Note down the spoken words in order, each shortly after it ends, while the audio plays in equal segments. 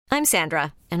I'm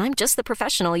Sandra, and I'm just the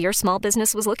professional your small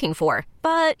business was looking for.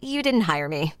 But you didn't hire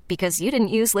me because you didn't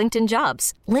use LinkedIn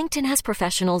Jobs. LinkedIn has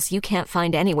professionals you can't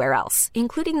find anywhere else,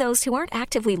 including those who aren't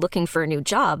actively looking for a new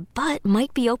job, but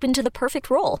might be open to the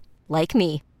perfect role, like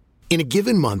me. In a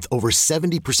given month, over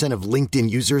 70% of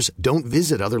LinkedIn users don't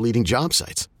visit other leading job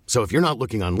sites. So if you're not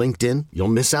looking on LinkedIn, you'll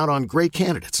miss out on great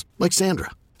candidates like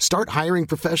Sandra. Start hiring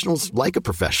professionals like a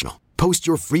professional. Post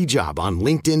your free job on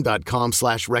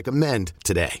linkedin.com/recommend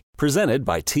today. Presented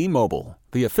by T-Mobile,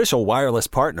 the official wireless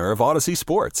partner of Odyssey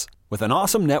Sports. With an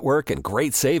awesome network and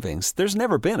great savings, there's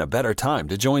never been a better time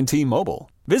to join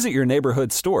T-Mobile. Visit your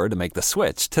neighborhood store to make the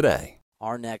switch today.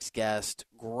 Our next guest,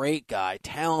 great guy,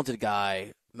 talented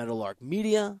guy, Meadowlark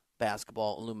Media,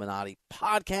 Basketball Illuminati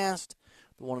podcast,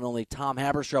 the one and only Tom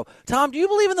Haberstroh. Tom, do you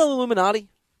believe in the Illuminati?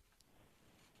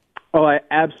 Oh, I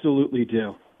absolutely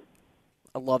do.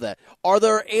 I love that. Are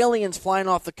there aliens flying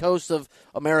off the coast of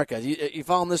America? You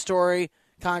following this story?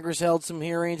 Congress held some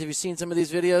hearings. Have you seen some of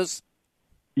these videos?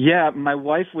 Yeah, my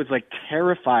wife was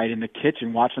terrified in the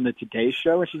kitchen watching the Today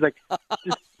Show, and she's like,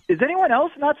 is anyone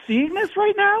else not seeing this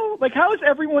right now? How is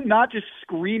everyone not just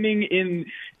screaming in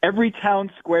every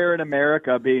town square in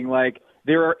America being like,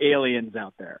 there are aliens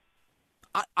out there?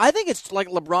 I think it's like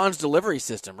LeBron's delivery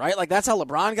system, right? That's how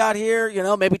LeBron got here,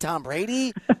 maybe Tom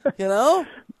Brady,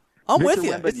 I'm with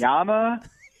you. Wembanyama.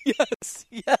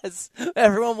 Yes.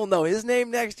 Everyone will know his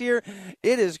name next year.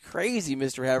 It is crazy,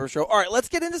 Mr. Haberstroh. All right, let's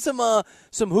get into some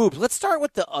hoops. Let's start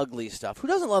with the ugly stuff. Who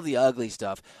doesn't love the ugly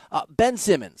stuff? Ben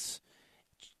Simmons.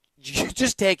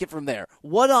 Just take it from there.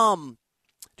 What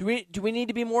do we need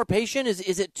to be more patient?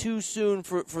 Is it too soon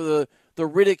for the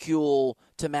ridicule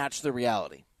to match the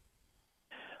reality?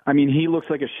 I mean, he looks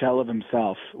like a shell of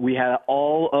himself. We had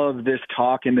all of this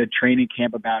talk in the training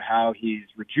camp about how he's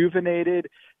rejuvenated,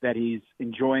 that he's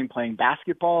enjoying playing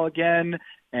basketball again,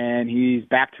 and he's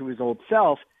back to his old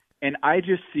self. And I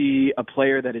just see a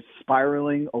player that is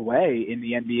spiraling away in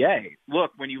the NBA.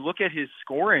 Look, when you look at his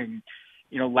scoring,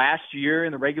 last year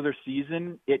in the regular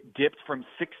season, it dipped from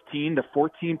 16 to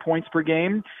 14 points per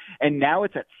game, and now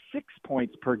it's at 6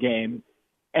 points per game.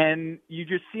 And you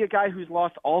just see a guy who's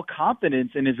lost all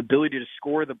confidence in his ability to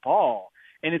score the ball.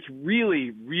 And it's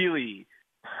really, really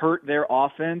hurt their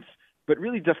offense, but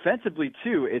really defensively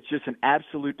too. It's just an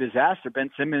absolute disaster.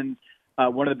 Ben Simmons,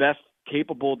 one of the best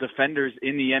capable defenders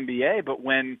in the NBA, but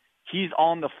when he's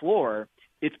on the floor,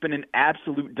 it's been an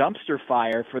absolute dumpster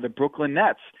fire for the Brooklyn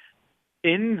Nets.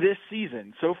 In this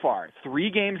season so far, 3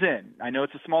 games in, I know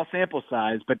it's a small sample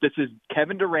size, but this is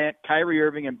Kevin Durant, Kyrie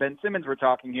Irving, and Ben Simmons we're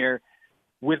talking here.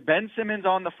 With Ben Simmons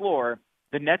on the floor,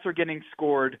 the Nets are getting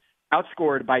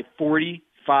outscored by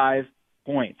 45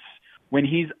 points. When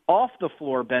he's off the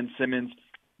floor, Ben Simmons,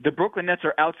 the Brooklyn Nets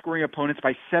are outscoring opponents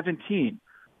by 17.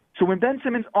 So when Ben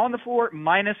Simmons on the floor,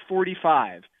 minus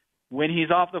 45. When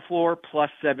he's off the floor, plus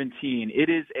 17.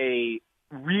 It is a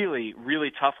really,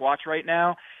 really tough watch right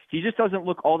now. He just doesn't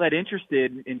look all that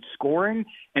interested in scoring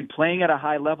and playing at a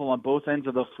high level on both ends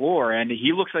of the floor. And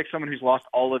he looks like someone who's lost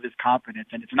all of his confidence.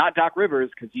 And it's not Doc Rivers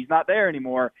because he's not there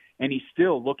anymore, and he's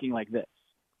still looking like this.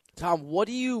 Tom, what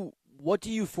do you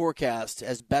forecast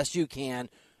as best you can,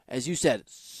 as you said,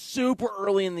 super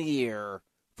early in the year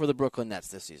for the Brooklyn Nets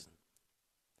this season?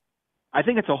 I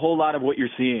think it's a whole lot of what you're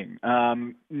seeing.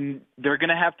 They're going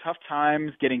to have tough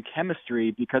times getting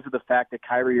chemistry because of the fact that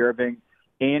Kyrie Irving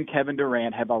and Kevin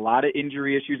Durant have a lot of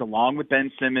injury issues along with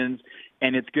Ben Simmons,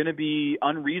 and it's going to be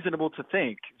unreasonable to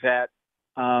think that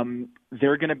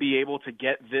they're going to be able to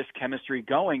get this chemistry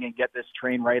going and get this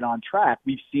train right on track.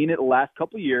 We've seen it the last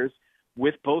couple of years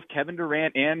with both Kevin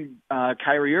Durant and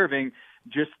Kyrie Irving.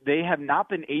 Just they have not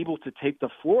been able to take the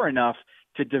floor enough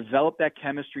to develop that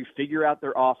chemistry, figure out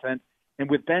their offense. And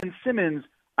with Ben Simmons,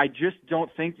 I just don't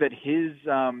think that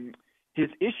his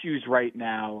issues right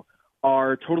now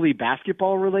are totally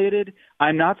basketball related.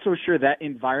 I'm not so sure that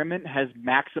environment has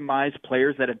maximized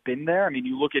players that have been there. I mean,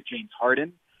 you look at James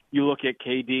Harden, you look at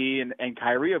KD and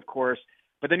Kyrie, of course,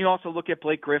 but then you also look at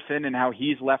Blake Griffin and how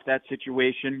he's left that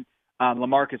situation.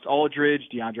 LaMarcus Aldridge,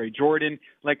 DeAndre Jordan,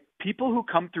 people who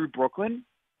come through Brooklyn,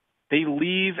 they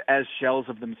leave as shells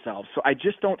of themselves. So I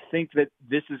just don't think that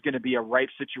this is going to be a ripe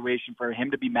situation for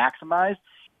him to be maximized.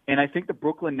 And I think the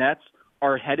Brooklyn Nets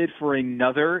are headed for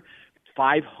another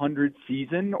 500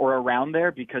 season or around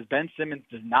there because Ben Simmons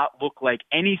does not look like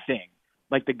anything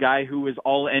like the guy who was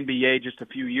all NBA just a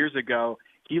few years ago.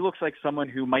 He looks like someone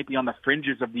who might be on the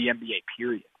fringes of the NBA,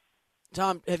 period.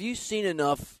 Tom, have you seen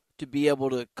enough to be able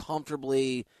to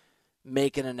comfortably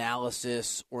make an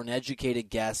analysis or an educated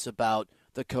guess about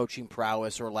the coaching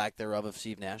prowess or lack thereof of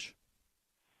Steve Nash?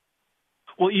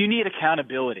 Well, you need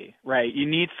accountability, right? You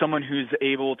need someone who's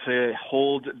able to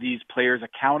hold these players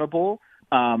accountable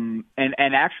and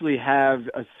actually have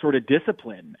a sort of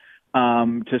discipline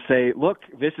to say, look,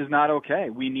 this is not okay.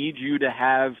 We need you to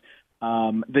have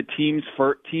the team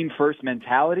first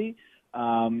mentality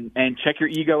and check your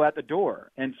ego at the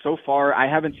door. And so far, I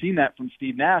haven't seen that from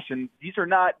Steve Nash. And these are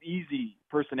not easy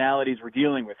personalities we're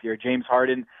dealing with here. James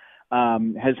Harden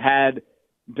has had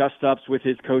dust-ups with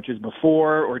his coaches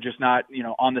before, or just not,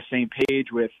 on the same page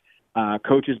with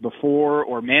coaches before,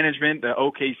 or management. The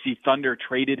OKC Thunder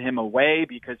traded him away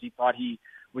because he thought he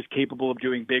was capable of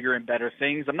doing bigger and better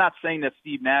things. I'm not saying that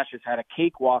Steve Nash has had a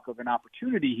cakewalk of an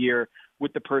opportunity here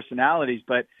with the personalities,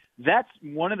 but that's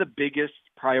one of the biggest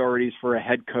priorities for a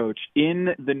head coach in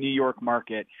the New York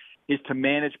market, is to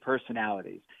manage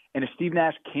personalities. And if Steve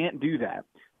Nash can't do that,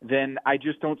 then I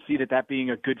just don't see that being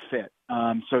a good fit.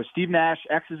 So Steve Nash,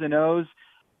 X's and O's,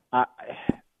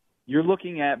 you're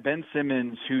looking at Ben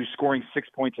Simmons, who's scoring 6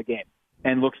 points a game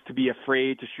and looks to be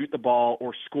afraid to shoot the ball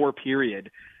or score,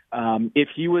 period. If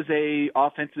he was a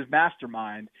offensive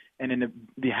mastermind and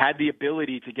had the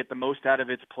ability to get the most out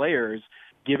of its players,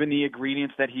 given the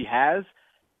ingredients that he has,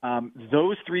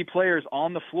 those three players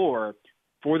on the floor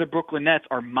for the Brooklyn Nets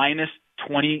are minus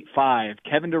 25.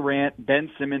 Kevin Durant, Ben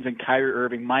Simmons, and Kyrie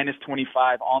Irving, minus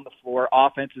 25 on the floor.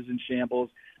 Offense is in shambles.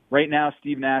 Right now,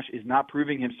 Steve Nash is not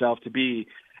proving himself to be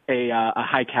a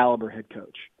high-caliber head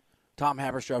coach. Tom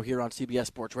Haberstroh here on CBS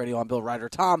Sports Radio. I'm Bill Ryder.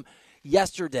 Tom,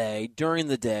 yesterday, during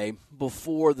the day,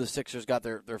 before the Sixers got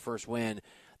their first win,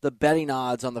 the betting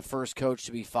odds on the first coach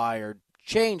to be fired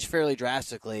changed fairly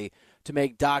drastically to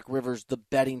make Doc Rivers the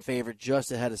betting favorite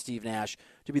just ahead of Steve Nash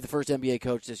to be the first NBA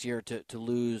coach this year to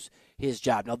lose his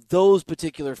job. Now, those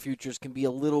particular futures can be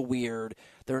a little weird.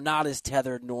 They're not as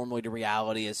tethered normally to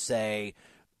reality as, say,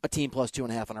 a team plus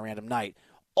 2.5 on a random night.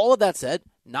 All of that said,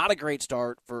 not a great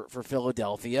start for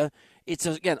Philadelphia. It's,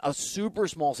 again, a super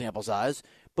small sample size,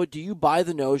 but do you buy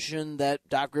the notion that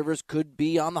Doc Rivers could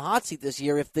be on the hot seat this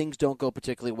year if things don't go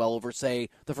particularly well over, say,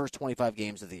 the first 25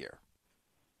 games of the year?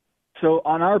 So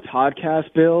on our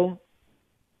podcast, Bill,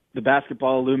 the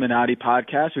Basketball Illuminati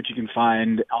podcast, which you can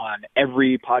find on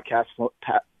every podcast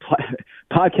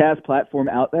platform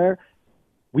out there,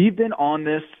 we've been on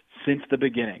this since the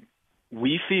beginning.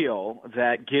 We feel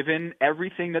that given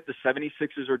everything that the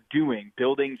 76ers are doing,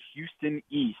 building Houston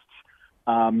East,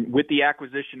 with the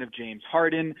acquisition of James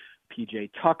Harden,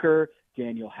 PJ Tucker,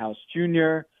 Daniel House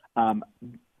Jr.,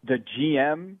 the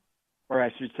GM, or I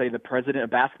should say the president of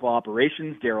basketball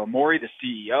operations, Daryl Morey, the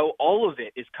CEO, all of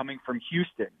it is coming from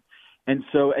Houston. And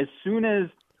so as soon as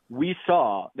we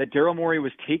saw that Daryl Morey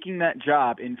was taking that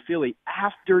job in Philly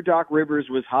after Doc Rivers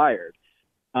was hired,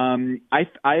 I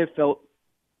have felt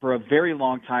for a very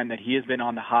long time that he has been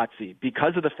on the hot seat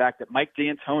because of the fact that Mike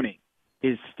D'Antoni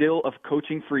is still a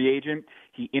coaching free agent.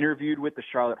 He interviewed with the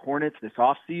Charlotte Hornets this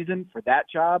offseason for that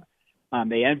job.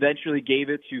 They eventually gave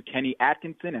it to Kenny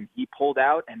Atkinson, and he pulled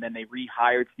out, and then they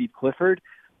rehired Steve Clifford.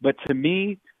 But to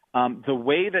me, the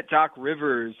way that Doc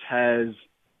Rivers has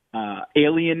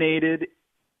alienated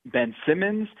Ben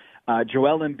Simmons,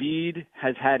 Joel Embiid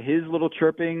has had his little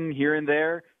chirping here and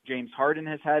there. James Harden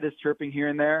has had his chirping here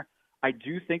and there. I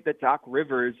do think that Doc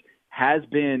Rivers has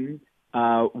been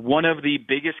one of the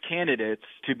biggest candidates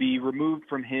to be removed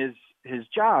from his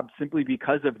job simply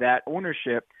because of that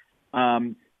ownership.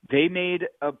 They made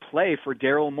a play for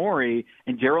Daryl Morey,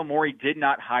 and Daryl Morey did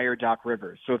not hire Doc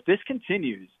Rivers. So if this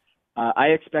continues, I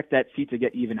expect that seat to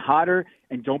get even hotter,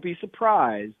 and don't be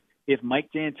surprised if Mike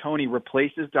D'Antoni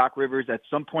replaces Doc Rivers at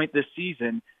some point this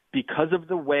season because of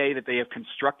the way that they have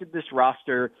constructed this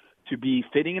roster to be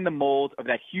fitting in the mold of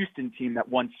that Houston team that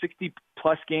won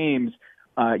 60-plus games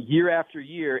year after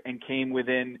year and came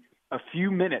within a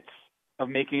few minutes of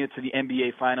making it to the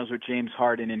NBA Finals with James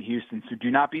Harden in Houston. So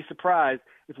do not be surprised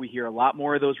if we hear a lot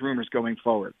more of those rumors going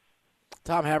forward.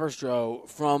 Tom Haberstroh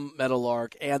from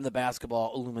Meadowlark and the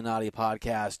Basketball Illuminati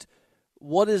podcast.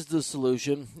 What is the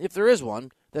solution, if there is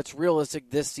one, that's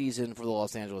realistic this season for the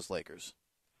Los Angeles Lakers?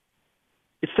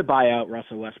 It's to buy out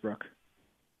Russell Westbrook.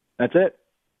 That's it.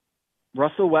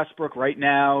 Russell Westbrook right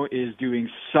now is doing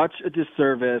such a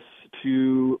disservice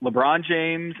to LeBron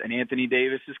James and Anthony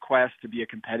Davis's quest to be a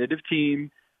competitive team.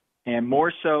 And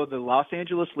more so, the Los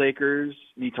Angeles Lakers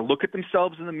need to look at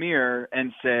themselves in the mirror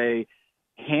and say,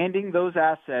 handing those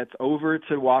assets over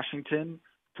to Washington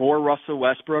for Russell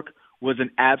Westbrook was an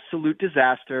absolute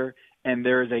disaster, And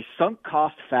there is a sunk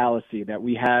cost fallacy that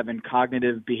we have in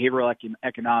cognitive behavioral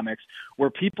economics where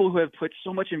people who have put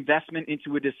so much investment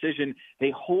into a decision,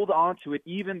 they hold on to it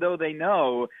even though they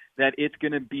know that it's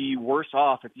going to be worse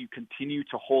off if you continue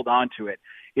to hold on to it.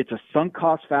 It's a sunk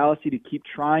cost fallacy to keep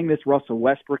trying this Russell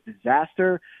Westbrook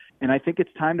disaster. And I think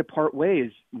it's time to part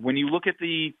ways. When you look at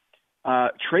the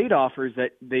trade offers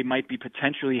that they might be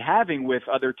potentially having with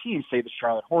other teams, say the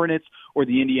Charlotte Hornets or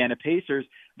the Indiana Pacers,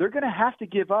 they're going to have to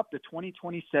give up the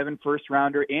 2027 first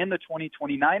rounder and the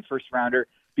 2029 first rounder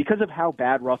because of how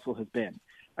bad Russell has been.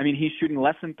 I mean, he's shooting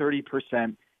less than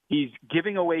 30%. He's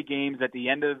giving away games at the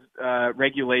end of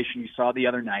regulation you saw the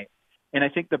other night. And I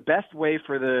think the best way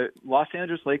for the Los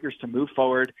Angeles Lakers to move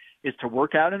forward is to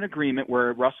work out an agreement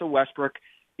where Russell Westbrook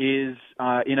is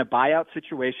in a buyout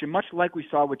situation, much like we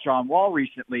saw with John Wall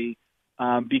recently,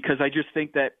 because I just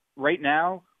think that right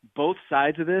now both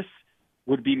sides of this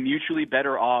would be mutually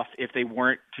better off if they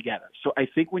weren't together. So I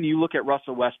think when you look at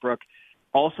Russell Westbrook,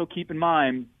 also keep in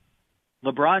mind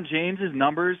LeBron James's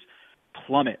numbers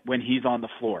plummet when he's on the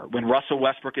floor. When Russell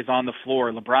Westbrook is on the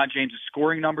floor, LeBron James'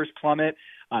 scoring numbers plummet,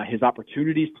 his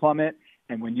opportunities plummet.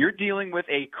 And when you're dealing with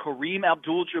a Kareem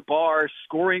Abdul-Jabbar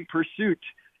scoring pursuit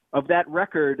of that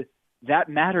record, that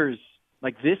matters.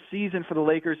 Like this season for the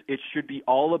Lakers, it should be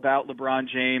all about LeBron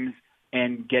James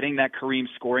and getting that Kareem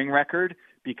scoring record,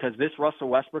 because this Russell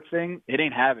Westbrook thing, it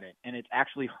ain't having it. And it's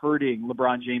actually hurting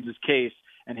LeBron James's case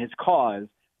and his cause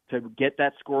to get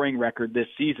that scoring record this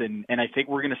season. And I think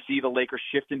we're going to see the Lakers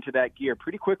shift into that gear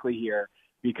pretty quickly here,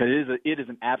 because it is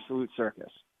an absolute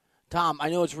circus. Tom, I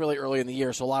know it's really early in the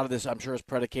year, so a lot of this I'm sure is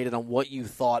predicated on what you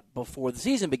thought before the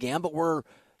season began, but we're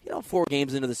 4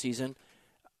 games into the season.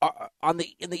 In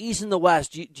the East and the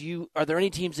West, are there any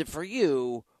teams that for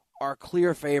you are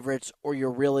clear favorites, or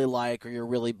you're really like, or you're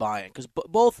really buying? Because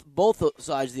both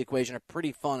sides of the equation are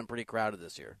pretty fun and pretty crowded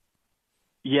this year.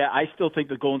 Yeah, I still think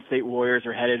the Golden State Warriors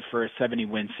are headed for a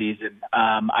 70-win season.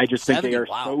 I just think they are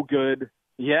so good.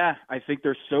 Yeah, I think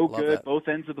they're so good, that. Both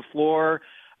ends of the floor.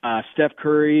 Steph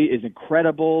Curry is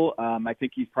incredible. I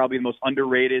think he's probably the most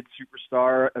underrated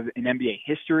superstar in NBA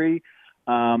history.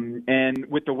 And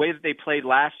with the way that they played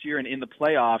last year and in the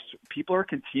playoffs, people are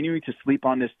continuing to sleep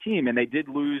on this team. And they did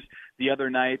lose the other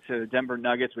night to the Denver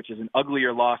Nuggets, which is an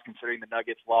uglier loss considering the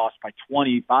Nuggets lost by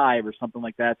 25 or something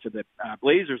like that to the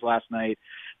Blazers last night.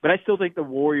 But I still think the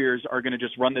Warriors are going to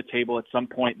just run the table at some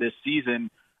point this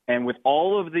season. And with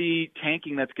all of the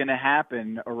tanking that's going to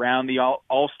happen around the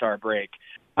All-Star break,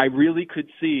 I really could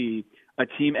see a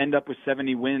team end up with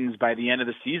 70 wins by the end of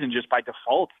the season just by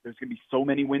default. There's going to be so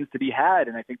many wins to be had,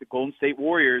 and I think the Golden State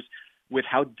Warriors, with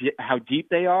how deep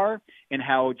they are and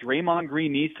how Draymond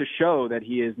Green needs to show that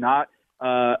he is not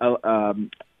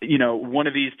one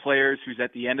of these players who's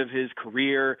at the end of his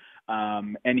career,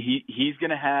 and he's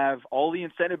going to have all the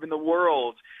incentive in the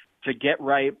world to get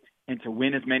right and to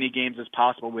win as many games as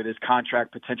possible with his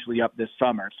contract potentially up this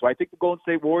summer. So I think the Golden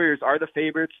State Warriors are the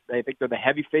favorites. I think they're the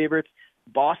heavy favorites.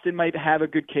 Boston might have a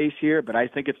good case here, but I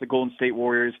think it's the Golden State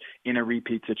Warriors in a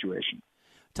repeat situation.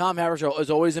 Tom Haberstroh is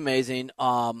always amazing.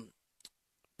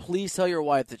 Please tell your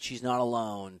wife that she's not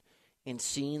alone in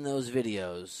seeing those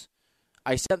videos.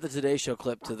 I sent the Today Show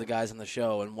clip to the guys on the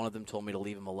show, and one of them told me to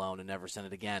leave him alone and never send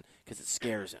it again because it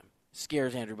scares him. It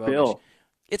scares Andrew Bogut. Bill,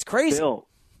 it's crazy. Bill,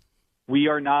 we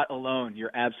are not alone.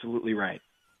 You're absolutely right.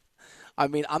 I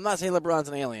mean, I'm not saying LeBron's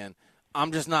an alien.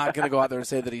 I'm just not going to go out there and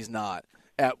say that he's not.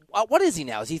 What is he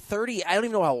now? Is he 30? I don't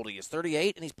even know how old he is.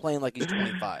 38, and he's playing like he's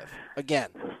 25. Again,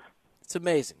 it's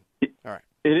amazing. All right.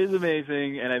 It is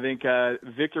amazing, and I think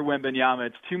Victor Wembanyama,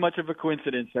 it's too much of a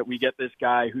coincidence that we get this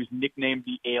guy who's nicknamed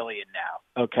the Alien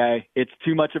now, okay? It's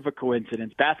too much of a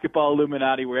coincidence. Basketball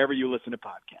Illuminati, wherever you listen to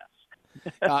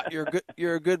podcasts.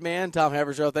 You're a good man, Tom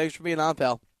Haberstroh. Thanks for being on,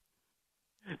 pal.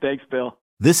 Thanks, Bill.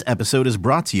 This episode is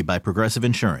brought to you by Progressive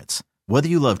Insurance. Whether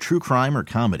you love true crime or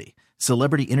comedy,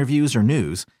 celebrity interviews or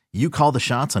news, you call the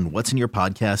shots on what's in your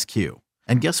podcast queue.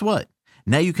 And guess what?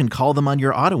 Now you can call them on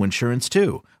your auto insurance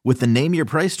too with the Name Your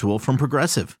Price tool from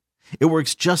Progressive. It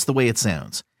works just the way it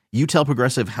sounds. You tell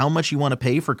Progressive how much you want to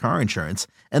pay for car insurance,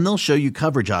 and they'll show you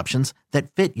coverage options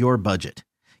that fit your budget.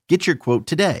 Get your quote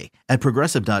today at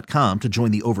Progressive.com to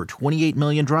join the over 28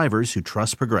 million drivers who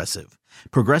trust Progressive.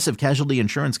 Progressive Casualty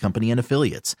Insurance Company and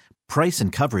Affiliates. Price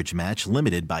and coverage match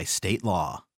limited by state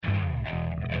law.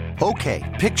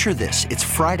 Okay, picture this. It's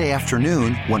Friday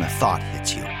afternoon when a thought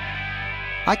hits you.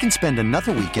 I can spend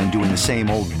another weekend doing the same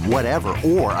old whatever,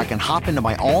 or I can hop into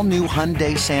my all-new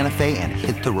Hyundai Santa Fe and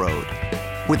hit the road.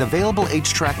 With available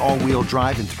H-Track all-wheel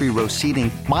drive and 3-row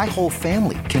seating, my whole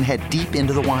family can head deep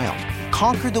into the wild.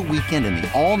 Conquer the weekend in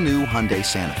the all-new Hyundai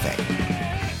Santa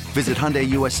Fe. Visit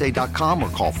HyundaiUSA.com or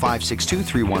call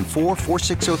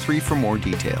 562-314-4603 for more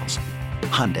details.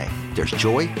 Hyundai, there's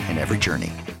joy in every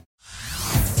journey.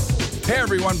 Hey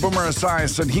everyone, Boomer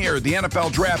Esiason here. The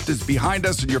NFL Draft is behind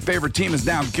us and your favorite team is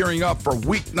now gearing up for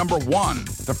week number 1.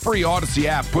 The free Odyssey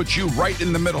app puts you right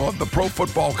in the middle of the pro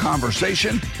football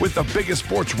conversation with the biggest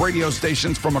sports radio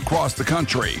stations from across the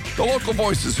country. The local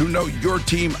voices who know your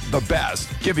team the best,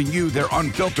 giving you their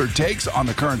unfiltered takes on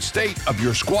the current state of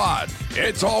your squad.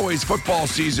 It's always football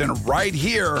season right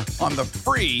here on the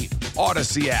free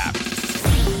Odyssey app.